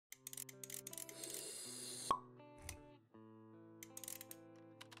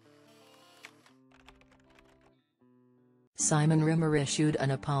Simon Rimmer issued an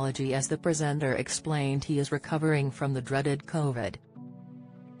apology as the presenter explained he is recovering from the dreaded COVID.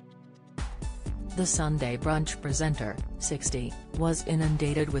 The Sunday Brunch presenter, 60, was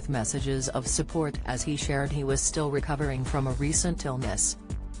inundated with messages of support as he shared he was still recovering from a recent illness.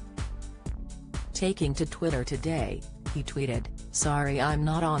 Taking to Twitter today, he tweeted, "Sorry I'm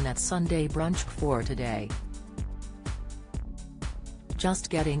not on that Sunday Brunch for today.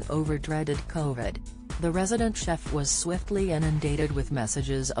 Just getting over dreaded COVID." The resident chef was swiftly inundated with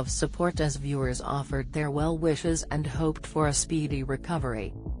messages of support as viewers offered their well wishes and hoped for a speedy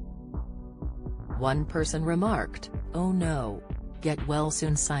recovery. One person remarked, "Oh no. Get well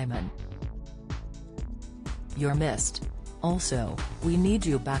soon, Simon. You're missed. Also, we need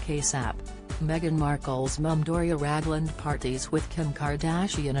you back ASAP." Meghan Markle's mum Doria Ragland parties with Kim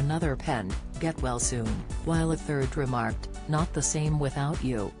Kardashian. Another penned, "Get well soon," while a third remarked, "Not the same without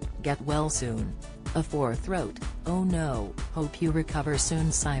you, get well soon." A fourth wrote, "Oh no, hope you recover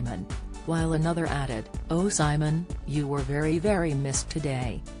soon, Simon," while another added, "Oh Simon, you were very missed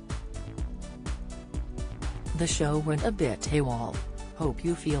today. The show went a bit AWOL. Hope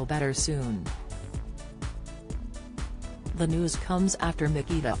you feel better soon." The news comes after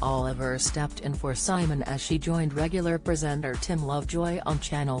Makita Oliver stepped in for Simon as she joined regular presenter Tim Lovejoy on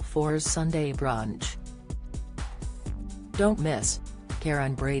Channel 4's Sunday Brunch. Don't miss.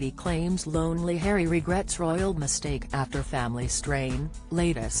 Karen Brady claims lonely Harry regrets royal mistake after family strain.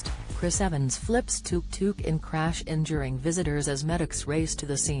 Latest, Chris Evans flips tuk-tuk in crash injuring visitors as medics race to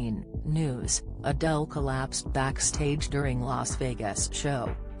the scene. News, Adele collapsed backstage during Las Vegas show.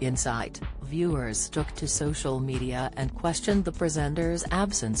 Insight, viewers took to social media and questioned the presenter's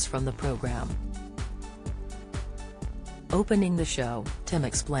absence from the program. Opening the show, Tim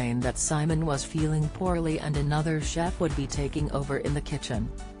explained that Simon was feeling poorly and another chef would be taking over in the kitchen.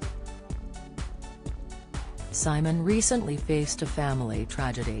 Simon recently faced a family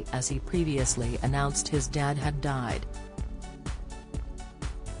tragedy as he previously announced his dad had died.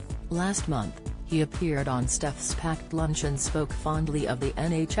 Last month, he appeared on Steph's Packed Lunch and spoke fondly of the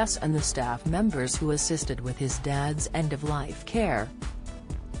NHS and the staff members who assisted with his dad's end-of-life care.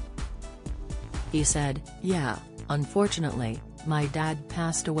 He said, "Yeah, unfortunately, my dad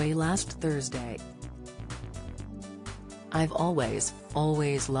passed away last Thursday. I've always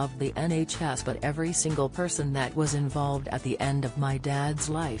loved the NHS, but every single person that was involved at the end of my dad's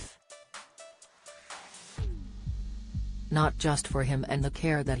life. Not just for him and the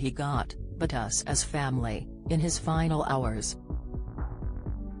care that he got, but us as family, in his final hours.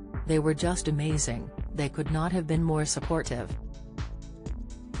 They were just amazing, they could not have been more supportive.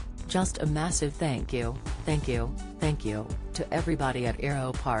 Just a massive thank you to everybody at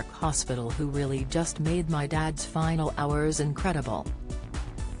Aero Park Hospital who really just made my dad's final hours incredible.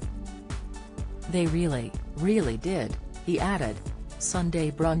 They really did," he added.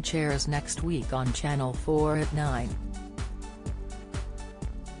 Sunday Brunch airs next week on Channel 4 at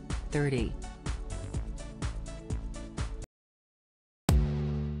 9:30.